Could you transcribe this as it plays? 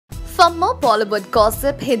For more Bollywood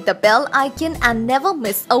gossip, hit the bell icon and never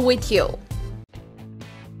miss a video.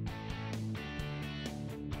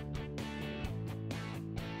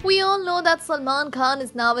 We all know that Salman Khan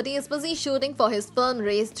is nowadays busy shooting for his film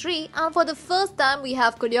Race 3, and for the first time we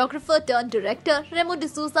have choreographer turned director Remo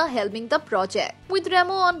helming the project. With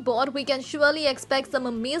Remo on board, we can surely expect some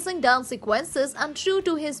amazing dance sequences, and true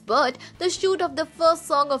to his word, the shoot of the first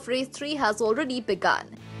song of Race 3 has already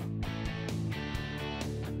begun.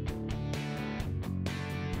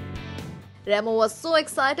 Remo was so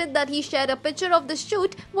excited that he shared a picture of the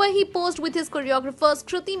shoot where he posed with his choreographers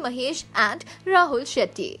Kriti Mahesh and Rahul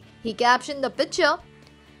Shetty. He captioned the picture,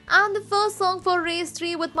 "And the first song for Race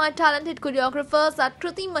 3 with my talented choreographers at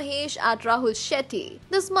Kriti Mahesh at Rahul Shetty."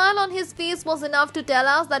 The smile on his face was enough to tell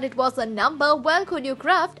us that it was a number well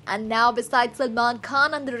choreographed, and now besides Salman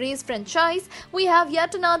Khan and the Race franchise, we have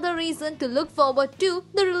yet another reason to look forward to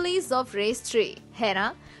the release of Race 3.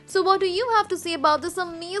 Hera? So what do you have to say about this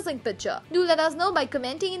amazing picture? Do let us know by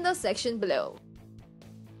commenting in the section below.